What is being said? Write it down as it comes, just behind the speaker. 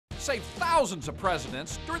Save thousands of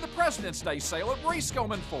Presidents during the President's Day sale at Ray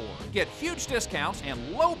Skillman Ford. Get huge discounts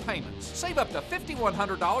and low payments. Save up to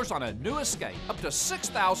 $5,100 on a new Escape, up to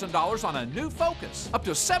 $6,000 on a new Focus, up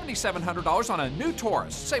to $7,700 on a new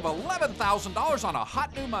Taurus. Save $11,000 on a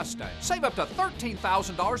hot new Mustang. Save up to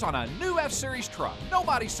 $13,000 on a new F-Series truck.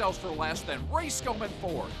 Nobody sells for less than Ray Skillman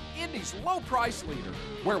Ford, Indy's low price leader,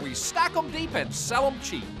 where we stack them deep and sell them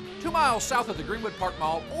cheap. 2 miles south of the Greenwood Park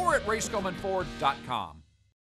Mall or at RaySkillmanFord.com.